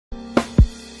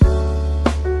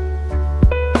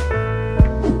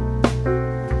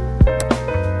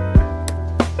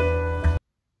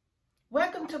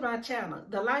my channel,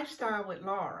 The Lifestyle with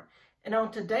Laura. And on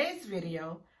today's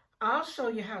video, I'll show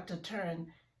you how to turn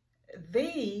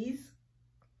these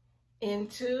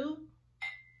into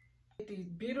these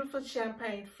beautiful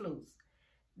champagne flutes.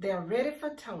 They're ready for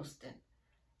toasting.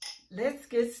 Let's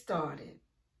get started.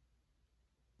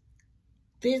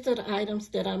 These are the items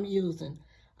that I'm using.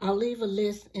 I'll leave a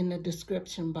list in the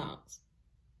description box.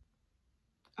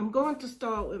 I'm going to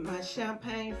start with my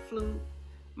champagne flute,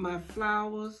 my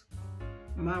flowers,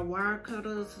 my wire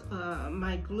cutters,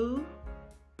 my glue,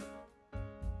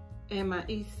 and my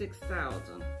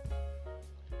E6000.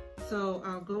 So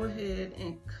I'll go ahead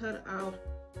and cut out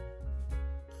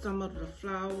some of the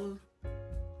flowers.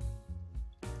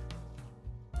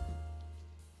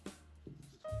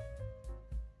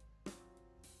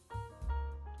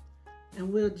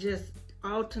 And we'll just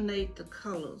alternate the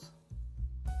colors.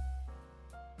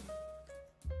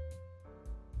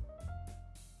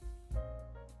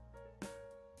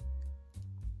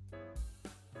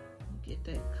 Get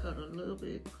that cut a little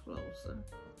bit closer.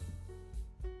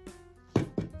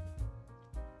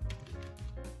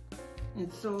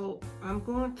 And so I'm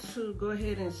going to go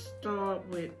ahead and start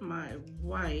with my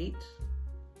white.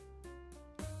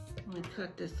 I'm going to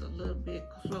cut this a little bit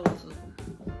closer,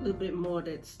 a little bit more of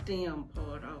that stem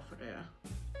part off of there.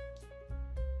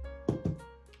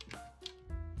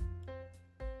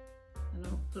 And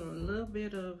I'll put a little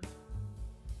bit of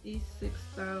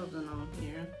E6000 on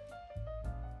here.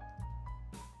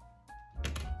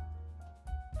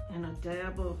 And a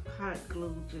dab of hot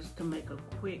glue just to make a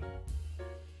quick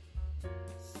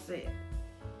set.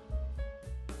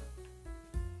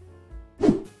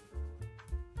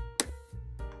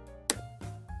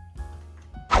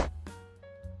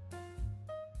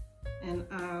 And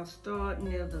I'll start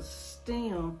near the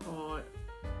stem part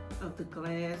of the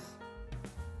glass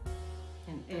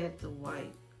and add the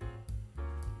white.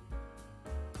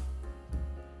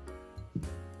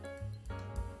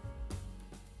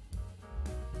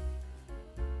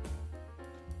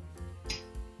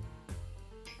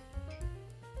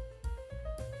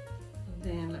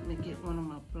 Then let me get one of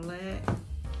my black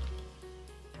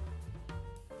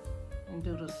and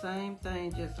do the same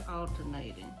thing, just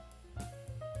alternating.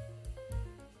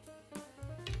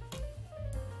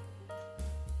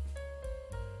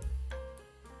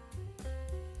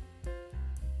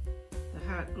 The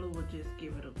hot glue will just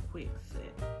give it a quick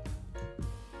set.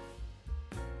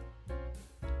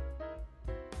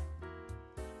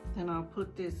 Then I'll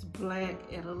put this black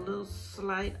at a little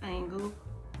slight angle.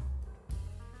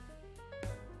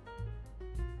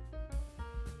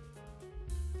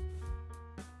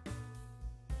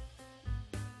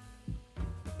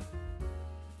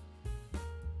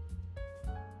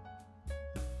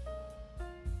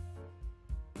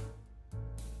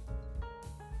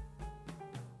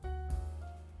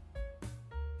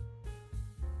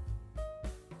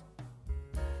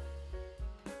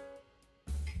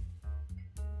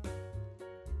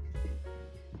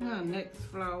 Now, next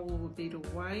flower will be the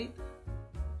white.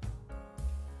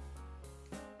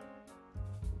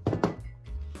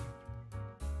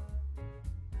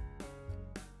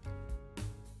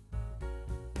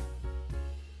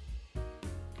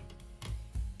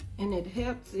 And it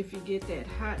helps if you get that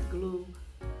hot glue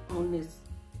on this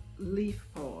leaf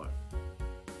part.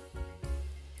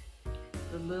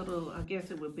 The little, I guess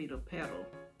it would be the petal.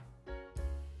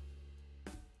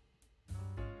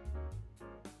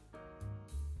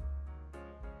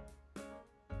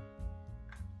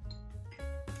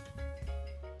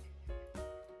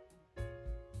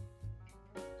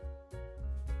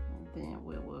 Then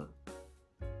we will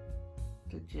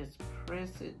just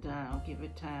press it down, give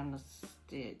it time to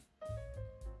stick.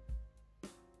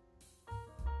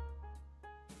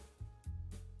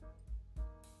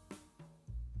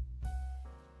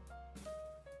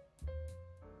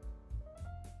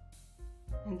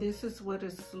 And this is what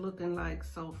it's looking like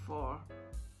so far.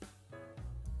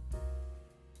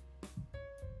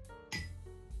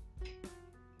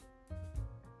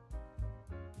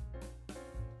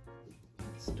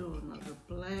 Let's do another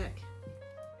black.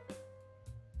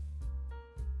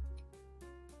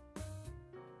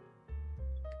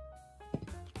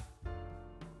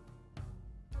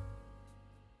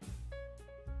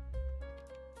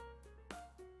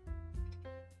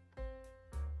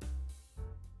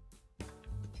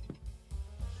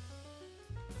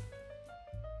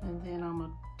 And then I'm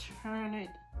going to turn it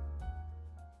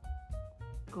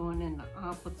going in the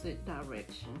opposite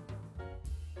direction.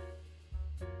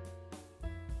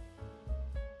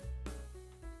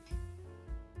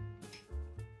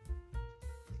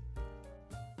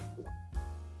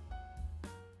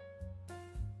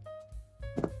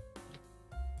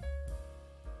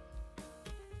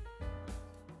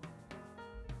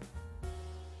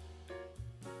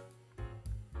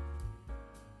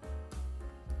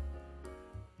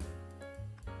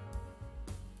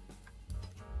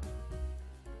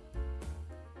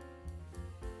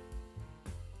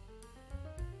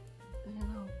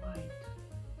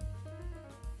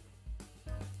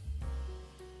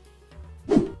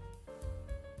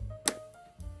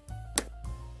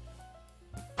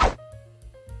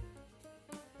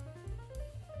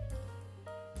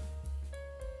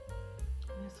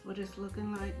 what it's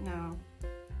looking like now.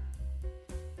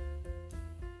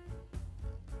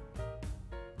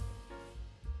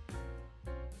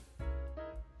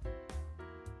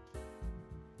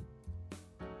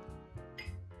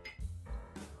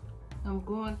 I'm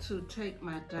going to take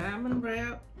my diamond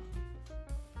wrap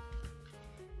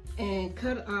and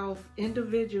cut off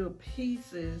individual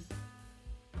pieces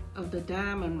of the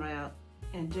diamond wrap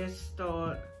and just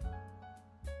start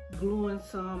gluing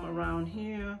some around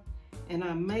here, and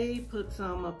I may put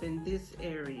some up in this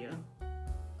area,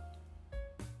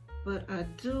 but I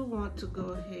do want to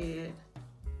go ahead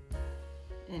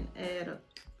and add a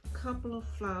couple of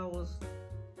flowers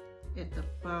at the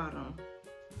bottom.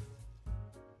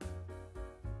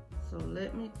 So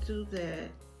let me do that,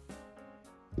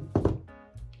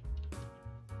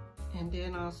 and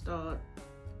then I'll start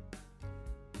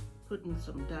putting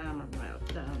some diamond wrap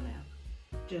down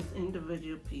there, just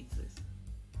individual pieces.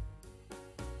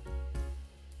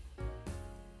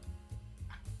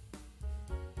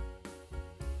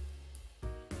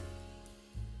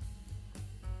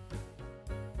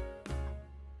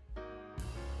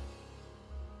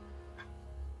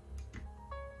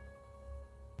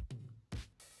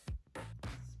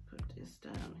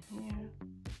 Down here.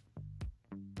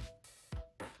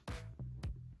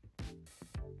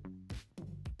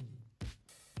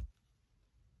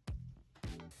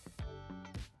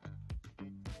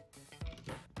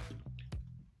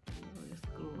 Let's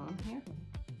glue on here.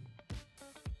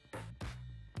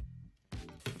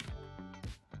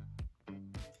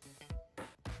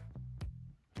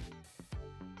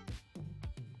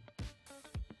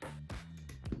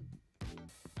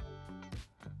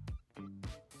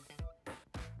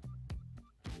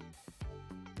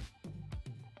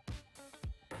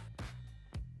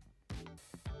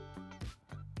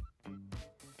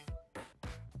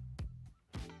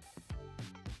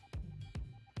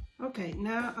 Okay,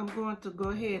 now I'm going to go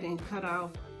ahead and cut off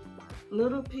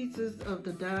little pieces of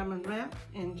the diamond wrap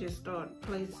and just start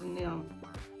placing them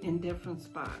in different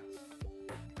spots.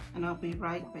 And I'll be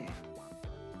right back.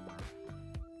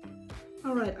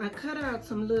 All right, I cut out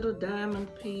some little diamond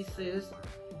pieces,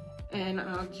 and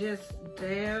I'll just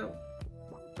dab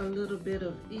a little bit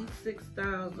of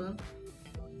E6000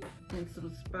 in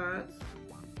some spots.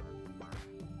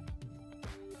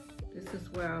 This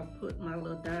is where I'll put my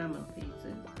little diamond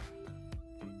pieces.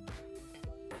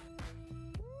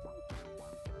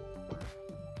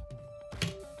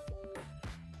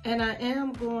 And I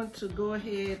am going to go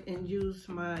ahead and use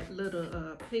my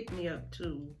little pick-me-up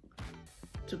tool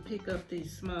to pick up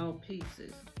these small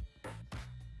pieces.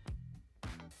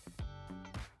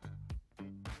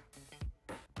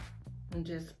 And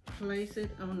just place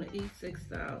it on the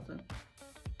E6000.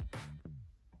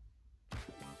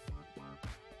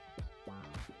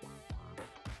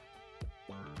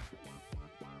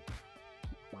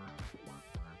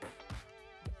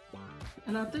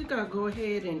 And I think I'll go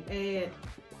ahead and add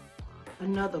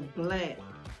another black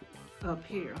up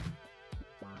here.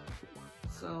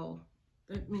 So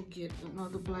let me get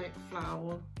another black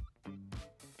flower.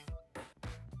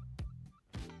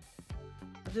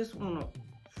 I just want to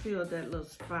fill that little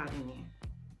spot in.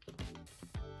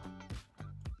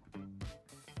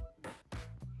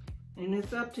 And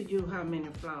it's up to you how many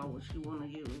flowers you want to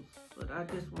use, but I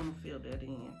just want to fill that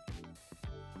in.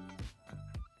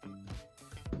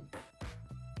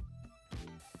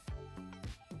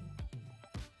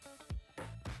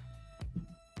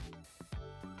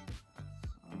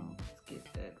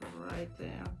 Right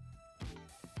there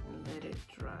and let it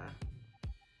dry.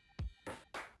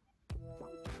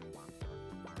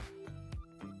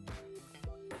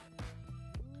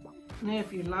 Now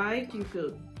if you like, you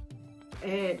could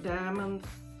add diamonds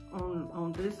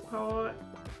on this part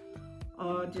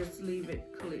or just leave it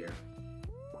clear.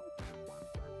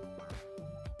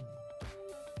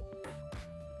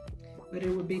 But it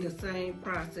would be the same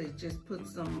process, just put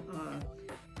some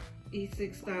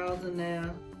E6000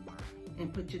 there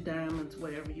and put your diamonds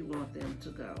wherever you want them to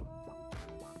go.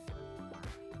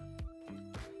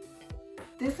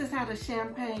 This is how the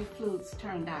champagne flutes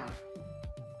turned out.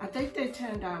 I think they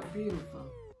turned out beautiful.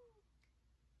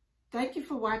 Thank you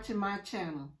for watching my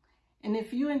channel. And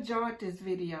if you enjoyed this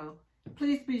video,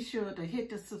 please be sure to hit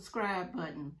the subscribe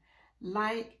button,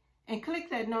 like, and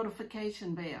click that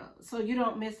notification bell so you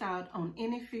don't miss out on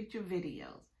any future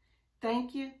videos.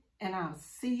 Thank you, and I'll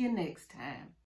see you next time.